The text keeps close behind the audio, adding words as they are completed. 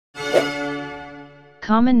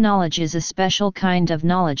Common knowledge is a special kind of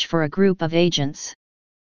knowledge for a group of agents.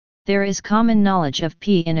 There is common knowledge of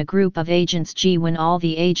P in a group of agents G when all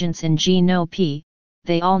the agents in G know P,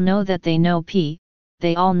 they all know that they know P,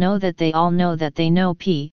 they all know that they all know that they know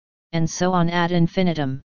P, and so on ad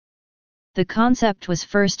infinitum. The concept was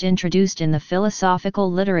first introduced in the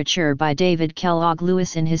philosophical literature by David Kellogg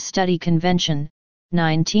Lewis in his Study Convention,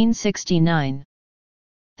 1969.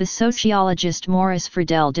 The sociologist Maurice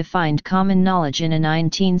Friedel defined common knowledge in a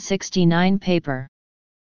 1969 paper.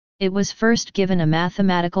 It was first given a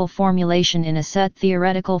mathematical formulation in a set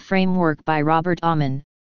theoretical framework by Robert Aumann,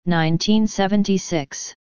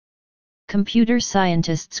 1976. Computer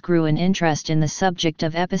scientists grew an interest in the subject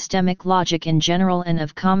of epistemic logic in general and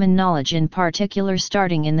of common knowledge in particular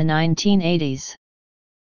starting in the 1980s.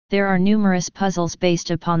 There are numerous puzzles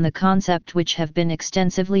based upon the concept which have been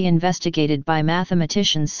extensively investigated by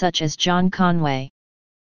mathematicians such as John Conway.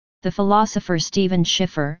 The philosopher Stephen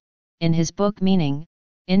Schiffer, in his book Meaning,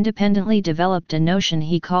 independently developed a notion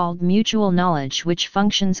he called mutual knowledge which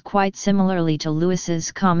functions quite similarly to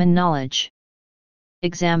Lewis's common knowledge.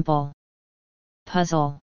 Example: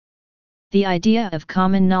 puzzle. The idea of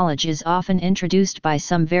common knowledge is often introduced by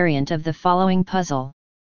some variant of the following puzzle.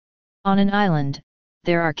 On an island,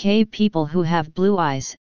 there are K people who have blue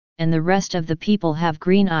eyes, and the rest of the people have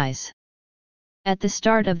green eyes. At the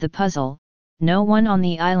start of the puzzle, no one on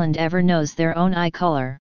the island ever knows their own eye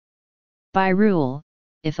color. By rule,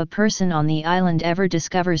 if a person on the island ever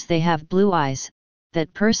discovers they have blue eyes,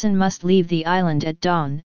 that person must leave the island at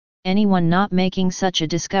dawn. Anyone not making such a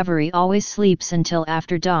discovery always sleeps until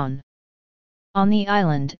after dawn. On the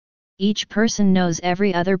island, each person knows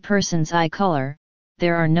every other person's eye color,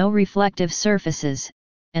 there are no reflective surfaces,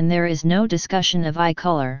 and there is no discussion of eye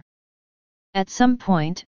color. At some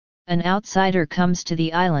point, an outsider comes to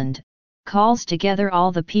the island, calls together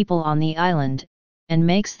all the people on the island, and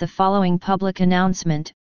makes the following public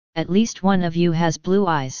announcement: at least one of you has blue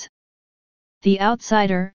eyes. The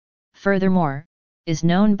outsider, furthermore, is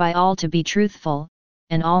known by all to be truthful,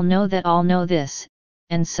 and all know that all know this,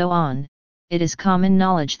 and so on. It is common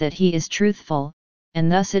knowledge that he is truthful, and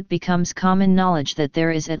thus it becomes common knowledge that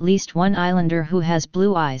there is at least one islander who has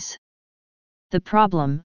blue eyes. The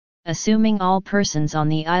problem, assuming all persons on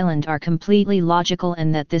the island are completely logical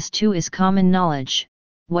and that this too is common knowledge,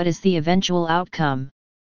 what is the eventual outcome?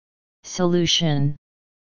 Solution.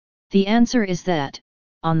 The answer is that,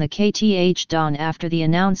 on the kth dawn after the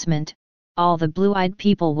announcement, all the blue-eyed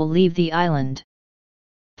people will leave the island.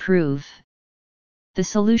 Proof. The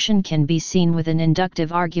solution can be seen with an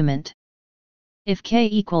inductive argument. If k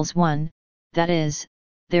equals 1, that is,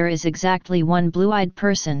 there is exactly one blue-eyed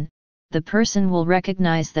person, the person will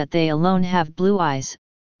recognize that they alone have blue eyes,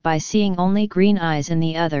 by seeing only green eyes in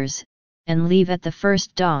the others, and leave at the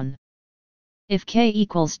first dawn. If k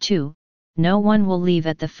equals 2, no one will leave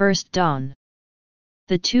at the first dawn.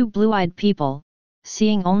 The two blue-eyed people,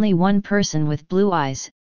 seeing only one person with blue eyes,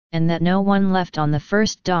 and that no one left on the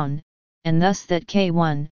first dawn, and thus that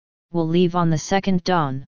k1, will leave on the second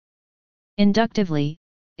dawn. Inductively,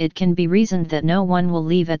 it can be reasoned that no one will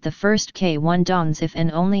leave at the first k1 dawns if and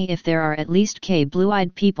only if there are at least k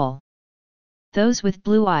blue-eyed people. Those with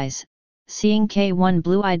blue eyes, seeing k1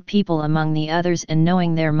 blue-eyed people among the others and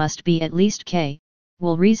knowing there must be at least k,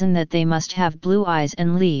 will reason that they must have blue eyes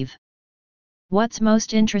and leave. What's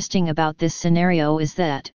most interesting about this scenario is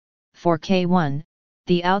that, for k1,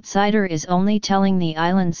 the outsider is only telling the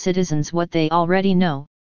island citizens what they already know,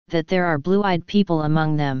 that there are blue-eyed people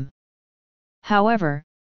among them. However,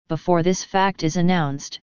 before this fact is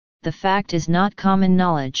announced, the fact is not common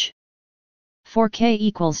knowledge. For k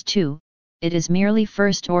equals 2, it is merely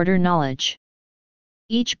first-order knowledge.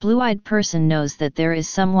 Each blue-eyed person knows that there is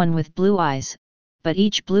someone with blue eyes, but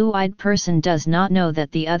each blue-eyed person does not know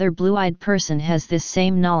that the other blue-eyed person has this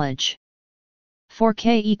same knowledge. For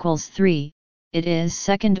k equals 3, it is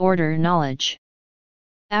second-order knowledge.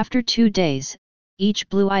 After 2 days, each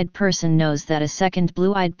blue-eyed person knows that a second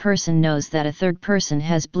blue-eyed person knows that a third person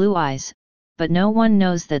has blue eyes, but no one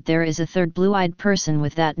knows that there is a third blue-eyed person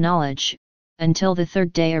with that knowledge, until the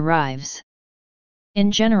third day arrives.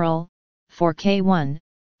 In general, for k1,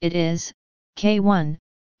 it is k1,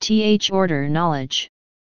 th order knowledge.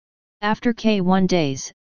 After k1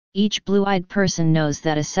 days, each blue-eyed person knows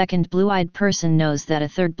that a second blue-eyed person knows that a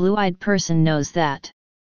third blue-eyed person knows that.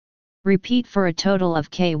 Repeat for a total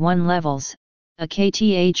of k1 levels, a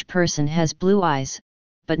kth person has blue eyes,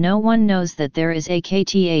 but no one knows that there is a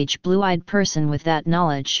kth blue-eyed person with that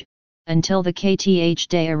knowledge, until the kth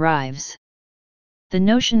day arrives. The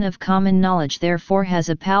notion of common knowledge therefore has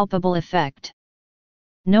a palpable effect.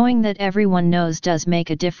 Knowing that everyone knows does make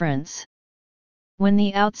a difference. When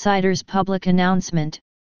the outsider's public announcement,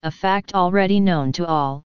 a fact already known to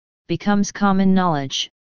all, becomes common knowledge,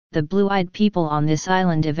 the blue-eyed people on this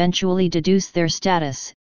island eventually deduce their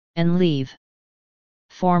status, and leave.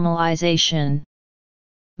 Formalization.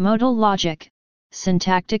 Modal logic,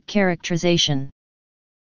 syntactic characterization.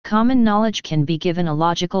 Common knowledge can be given a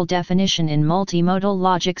logical definition in multimodal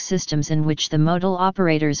logic systems in which the modal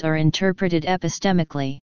operators are interpreted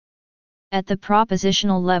epistemically. At the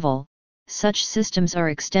propositional level, such systems are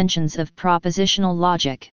extensions of propositional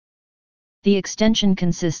logic. The extension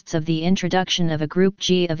consists of the introduction of a group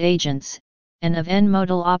G of agents, and of n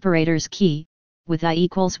modal operators key, with I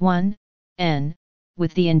equals 1, n,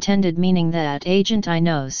 with the intended meaning that agent I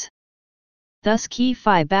knows. Thus key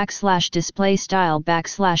phi \display style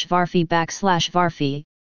 \varphi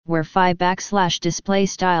where phi \display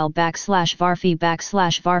style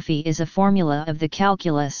 \varphi is a formula of the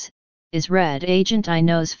calculus, is read agent I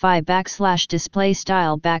knows phi \display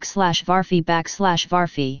style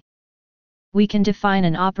 \varphi. We can define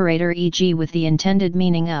an operator e.g. with the intended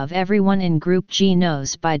meaning of everyone in group G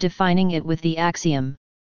knows by defining it with the axiom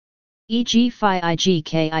e.g. phi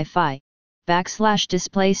igki phi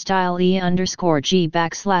 \display style e underscore g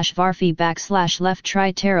 \varphi left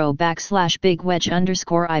try tarot big wedge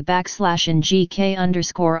underscore I in gk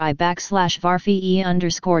underscore I \varphi e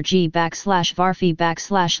underscore g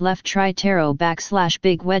 \varphi left try tarot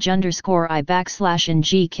big wedge underscore I in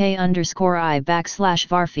gk underscore I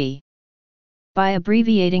 \varphi. By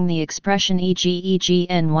abbreviating the expression e.g.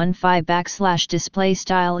 n1 phi \display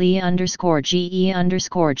style e underscore g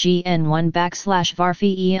n1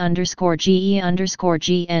 \varphi e underscore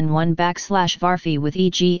g n1 \varphi with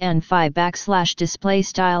e.g. n phi \display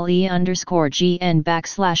style e underscore g n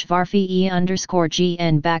 \varphi e underscore g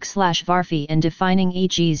n \varphi and defining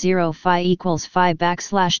e.g. 0 phi equals phi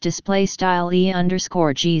 \display style e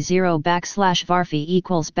underscore g 0 \varphi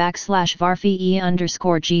equals \varphi e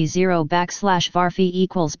underscore g 0 \varphi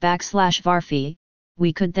equals \varphi,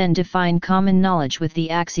 we could then define common knowledge with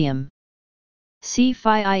the axiom C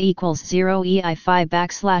phi I equals 0 ei phi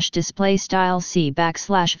 \display style C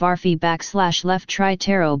 \varphi left try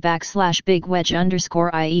tarot big wedge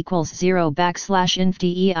underscore I equals 0 \inft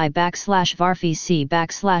ei \varphi C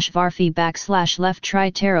 \varphi left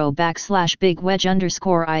try tarot big wedge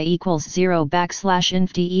underscore I equals 0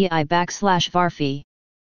 \inft ei \varphi.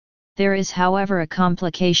 There is however a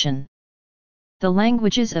complication. The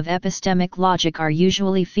languages of epistemic logic are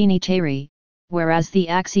usually finitary, whereas the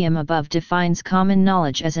axiom above defines common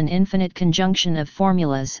knowledge as an infinite conjunction of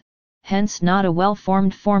formulas, hence not a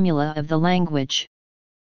well-formed formula of the language.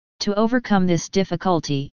 To overcome this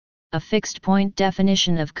difficulty, a fixed-point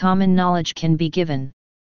definition of common knowledge can be given.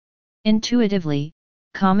 Intuitively,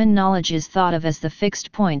 common knowledge is thought of as the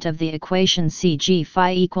fixed point of the equation CG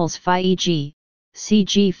phi equals phi e.g.,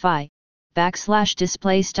 CG phi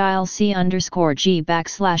 \display style C underscore G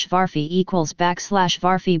 \varphi equals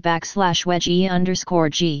 \varphi wedge E underscore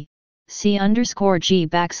G, C underscore G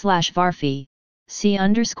 \varphi, C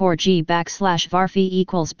underscore G \varphi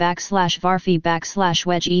equals \varphi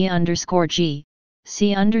wedge E underscore G,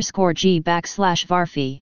 C underscore G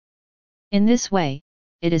 \varphi. In this way,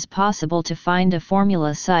 it is possible to find a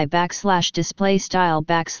formula psi \display style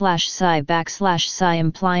psi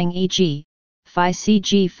implying e.g. phi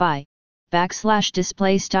CG phi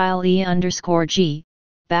 \display style E underscore G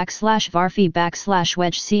 \varphi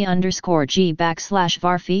wedge C underscore G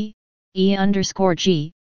 \varphi E underscore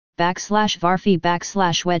G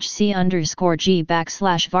 \varphi wedge C underscore G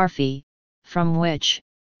 \varphi, from which,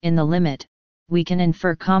 in the limit, we can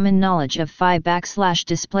infer common knowledge of phi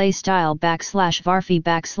 \display style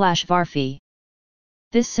 \varphi.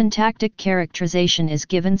 This syntactic characterization is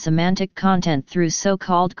given semantic content through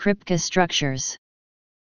so-called Kripke structures.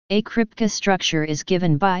 A Kripke structure is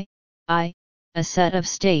given by I, a set of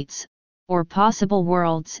states, or possible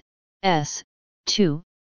worlds, S, 2,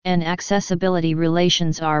 and accessibility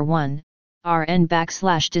relations R1, Rn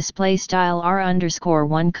 \display style R underscore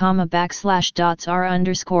 1 comma \dots R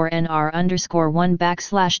underscore n R underscore 1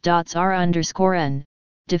 \dots R underscore n,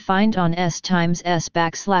 defined on S times S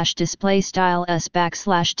 \display style S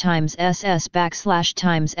times SS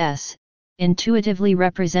times S. Intuitively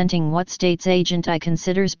representing what state's agent I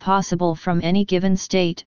considers possible from any given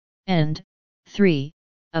state, and 3.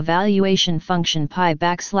 Evaluation function pi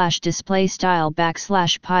 \display style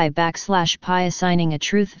pi assigning a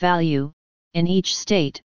truth value, in each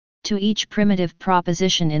state, to each primitive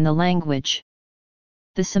proposition in the language.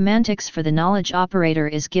 The semantics for the knowledge operator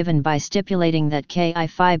is given by stipulating that ki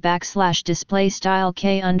phi backslash display style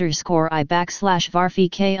k underscore I backslash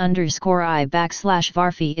varphi k underscore I backslash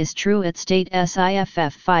varphi is true at state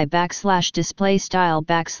siff phi backslash display style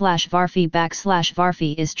backslash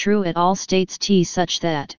varphi is true at all states t such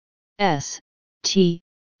that s t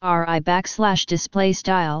ri backslash display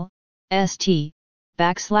style st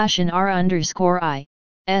backslash in r underscore I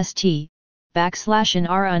st backslash in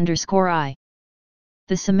r underscore I.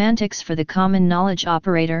 The semantics for the common knowledge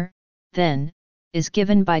operator, then, is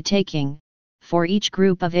given by taking, for each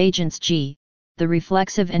group of agents G, the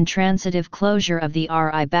reflexive and transitive closure of the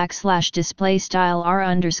ri backslash display style r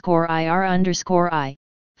underscore I.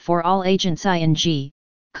 For all agents I and G,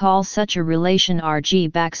 call such a relation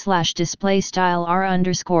rg backslash display style r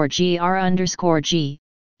underscore G,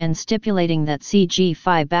 and stipulating that cg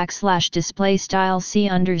phi backslash display style c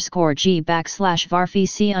underscore G backslash varphi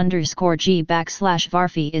c underscore G backslash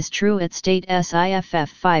varphi is true at state siff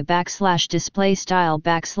phi backslash display style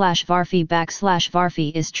backslash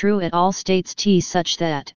varphi is true at all states t such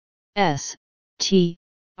that s t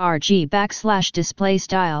rg backslash display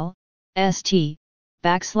style st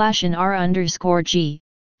backslash in r underscore G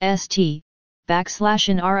st backslash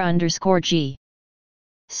in r underscore G.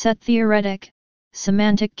 Set theoretic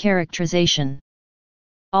semantic characterization.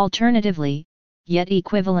 Alternatively, yet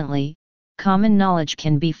equivalently, common knowledge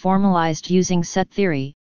can be formalized using set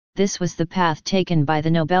theory. This was the path taken by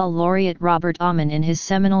the Nobel laureate Robert Aumann in his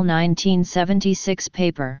seminal 1976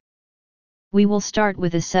 paper. We will start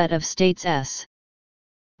with a set of states S.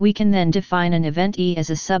 We can then define an event E as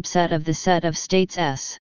a subset of the set of states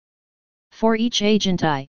S. For each agent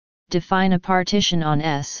I, define a partition on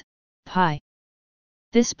S, pi.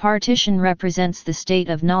 This partition represents the state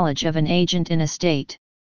of knowledge of an agent in a state.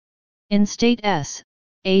 In state S,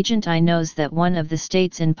 agent I knows that one of the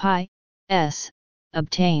states in pi, S,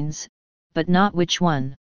 obtains, but not which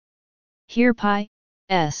one. Here pi,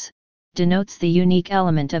 S, denotes the unique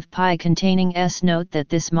element of pi containing S. Note that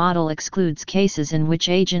this model excludes cases in which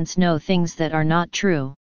agents know things that are not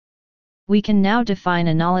true. We can now define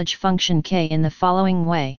a knowledge function k in the following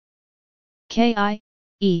way. Ki,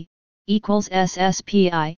 E, equals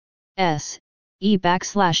SSPI, S, E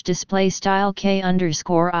backslash display style K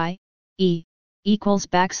underscore I, E, equals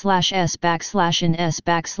backslash S backslash in S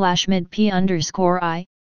backslash mid P underscore I,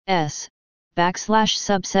 S, backslash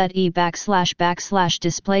subset E backslash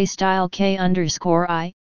display style K underscore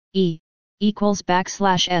I, E, equals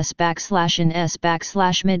backslash S backslash in S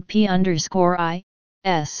backslash mid P underscore I,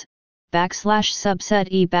 S, backslash subset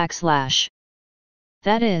E backslash.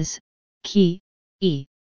 That is, key, E,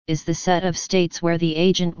 is the set of states where the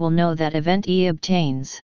agent will know that event E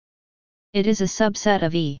obtains. It is a subset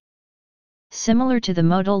of E. Similar to the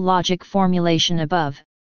modal logic formulation above,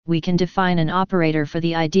 we can define an operator for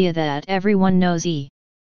the idea that everyone knows E.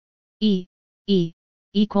 E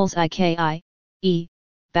equals IKI, E,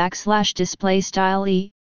 backslash display style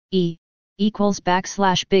E, E, equals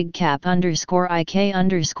backslash big cap underscore IK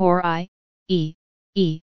underscore I, E,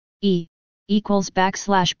 equals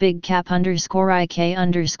backslash big cap underscore IK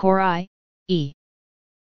underscore I, E.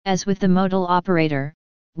 As with the modal operator,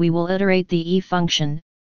 we will iterate the E function,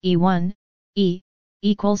 E1, E,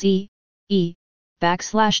 equals E,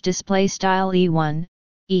 backslash display style E1,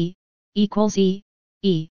 E, equals E,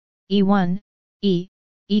 E1, E,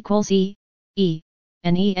 equals E,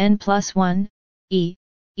 and En plus 1, E,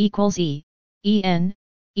 equals E, En,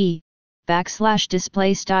 E, backslash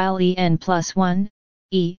display style En plus 1,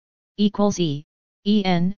 E, equals E,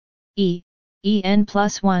 En, En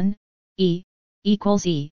plus 1, E, equals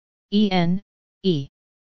E, En, E.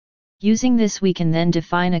 Using this we can then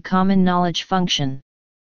define a common knowledge function.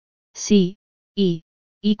 C, E,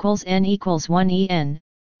 equals N equals 1 En,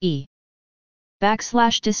 E.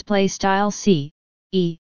 Backslash display style C,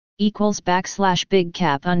 E, equals backslash big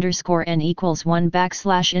cap underscore N equals 1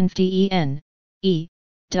 backslash inf En, E,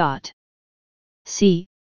 dot. C,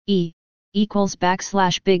 E, equals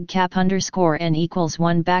backslash big cap underscore N equals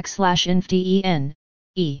 1 backslash inf En,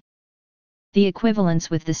 E. The equivalence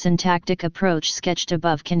with the syntactic approach sketched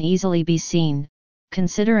above can easily be seen.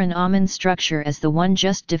 Consider an Aumann structure as the one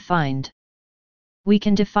just defined. We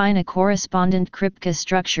can define a correspondent Kripke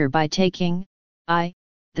structure by taking I,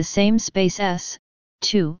 the same space S,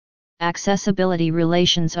 2, accessibility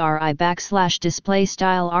relations RI backslash display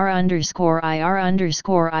style R underscore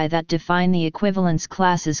I that define the equivalence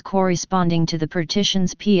classes corresponding to the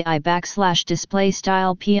partitions PI backslash display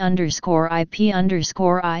style P underscore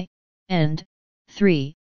I, and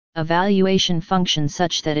 3, a valuation function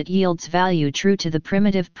such that it yields value true to the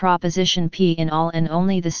primitive proposition P in all and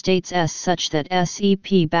only the states S such that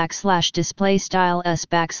SEP \display style S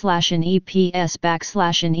 \in EP S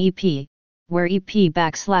 \in EP, where EP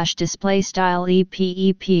 \display style EP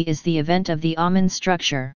is the event of the Amann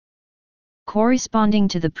structure, corresponding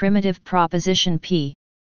to the primitive proposition P.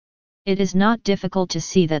 It is not difficult to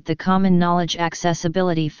see that the common knowledge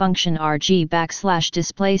accessibility function RG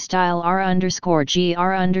 \display style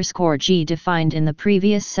R_G defined in the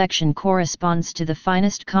previous section corresponds to the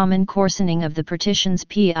finest common coarsening of the partitions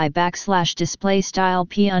PI \display style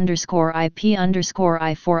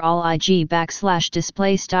P_I for all IG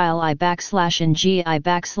 \display style I_NG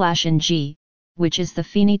which is the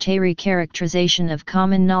finitary characterization of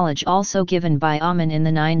common knowledge also given by Amann in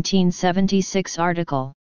the 1976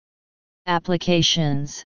 article.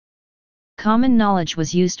 Applications. Common knowledge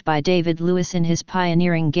was used by David Lewis in his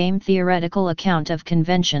pioneering game theoretical account of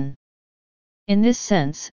convention. In this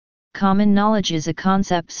sense, common knowledge is a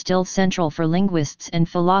concept still central for linguists and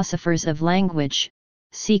philosophers of language.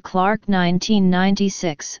 See Clark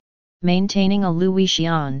 1996, Maintaining a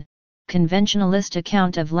Lewisian, Conventionalist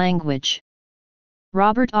Account of Language.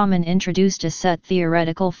 Robert Amann introduced a set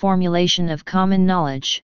theoretical formulation of common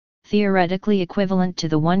knowledge, theoretically equivalent to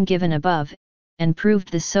the one given above, and proved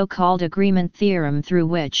the so-called agreement theorem through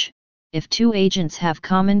which, if two agents have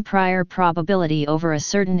common prior probability over a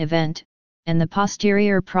certain event, and the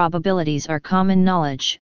posterior probabilities are common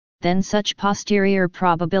knowledge, then such posterior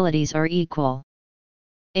probabilities are equal.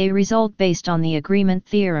 A result based on the agreement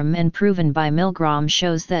theorem and proven by Milgram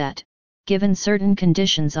shows that, given certain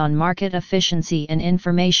conditions on market efficiency and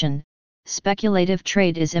information, speculative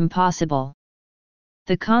trade is impossible.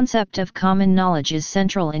 The concept of common knowledge is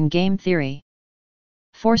central in game theory.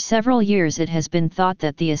 For several years it has been thought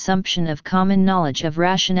that the assumption of common knowledge of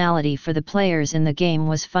rationality for the players in the game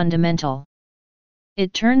was fundamental.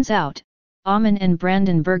 It turns out, Amann and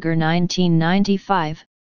Brandenburger 1995,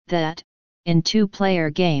 that, in two-player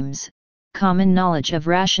games, common knowledge of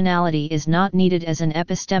rationality is not needed as an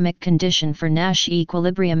epistemic condition for Nash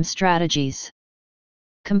equilibrium strategies.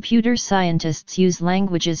 Computer scientists use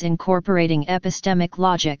languages incorporating epistemic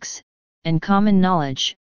logics, and common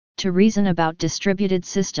knowledge, to reason about distributed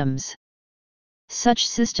systems. Such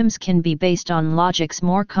systems can be based on logics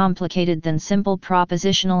more complicated than simple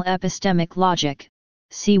propositional epistemic logic.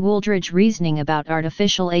 See Wooldridge Reasoning about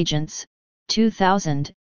Artificial Agents,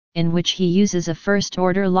 2000, in which he uses a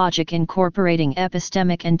first-order logic incorporating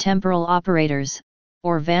epistemic and temporal operators,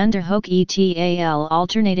 or Van der Hoek et al.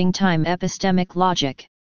 Alternating time epistemic logic.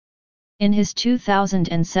 In his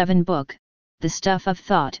 2007 book, The Stuff of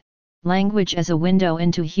Thought, Language as a Window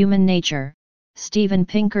into Human Nature, Steven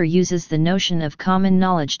Pinker uses the notion of common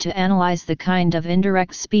knowledge to analyze the kind of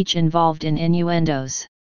indirect speech involved in innuendos.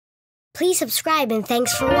 Please subscribe and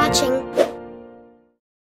thanks for watching.